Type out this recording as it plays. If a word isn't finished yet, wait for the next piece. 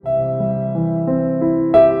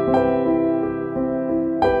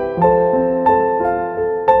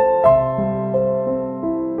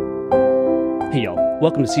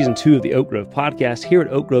Welcome to Season 2 of the Oak Grove Podcast here at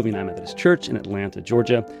Oak Grove United Methodist Church in Atlanta,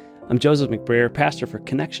 Georgia. I'm Joseph McBrayer, pastor for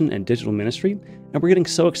Connection and Digital Ministry, and we're getting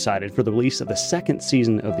so excited for the release of the second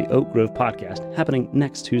season of the Oak Grove Podcast happening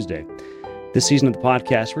next Tuesday. This season of the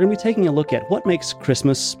podcast, we're going to be taking a look at what makes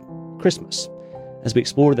Christmas, Christmas, as we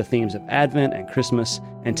explore the themes of Advent and Christmas,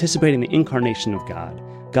 anticipating the incarnation of God,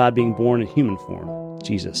 God being born in human form,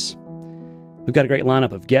 Jesus. We've got a great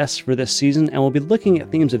lineup of guests for this season, and we'll be looking at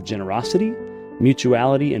themes of generosity,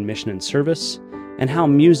 mutuality in mission and service, and how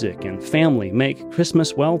music and family make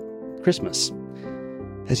Christmas, well, Christmas.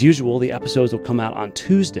 As usual, the episodes will come out on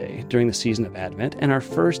Tuesday during the season of Advent, and our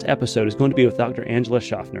first episode is going to be with Dr. Angela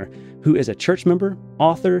Schaffner, who is a church member,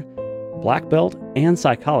 author, black belt, and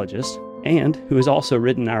psychologist, and who has also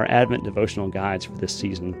written our Advent devotional guides for this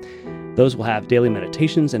season. Those will have daily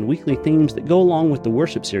meditations and weekly themes that go along with the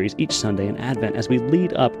worship series each Sunday in Advent as we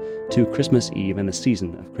lead up to Christmas Eve and the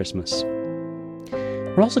season of Christmas.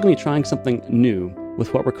 We're also going to be trying something new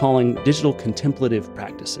with what we're calling digital contemplative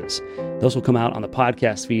practices. Those will come out on the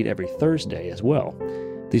podcast feed every Thursday as well.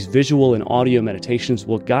 These visual and audio meditations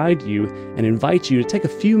will guide you and invite you to take a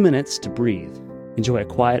few minutes to breathe. Enjoy a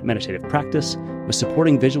quiet meditative practice with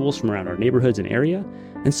supporting visuals from around our neighborhoods and area.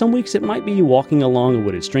 And some weeks it might be you walking along a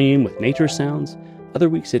wooded stream with nature sounds. Other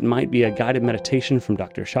weeks it might be a guided meditation from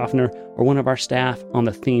Dr. Schaffner or one of our staff on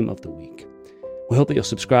the theme of the week. We hope that you'll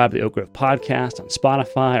subscribe to the Oak Grove Podcast on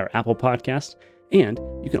Spotify or Apple Podcasts, and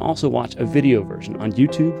you can also watch a video version on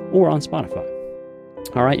YouTube or on Spotify.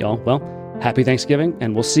 All right, y'all. Well, happy Thanksgiving,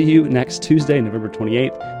 and we'll see you next Tuesday, November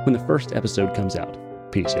 28th, when the first episode comes out.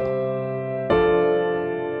 Peace, y'all.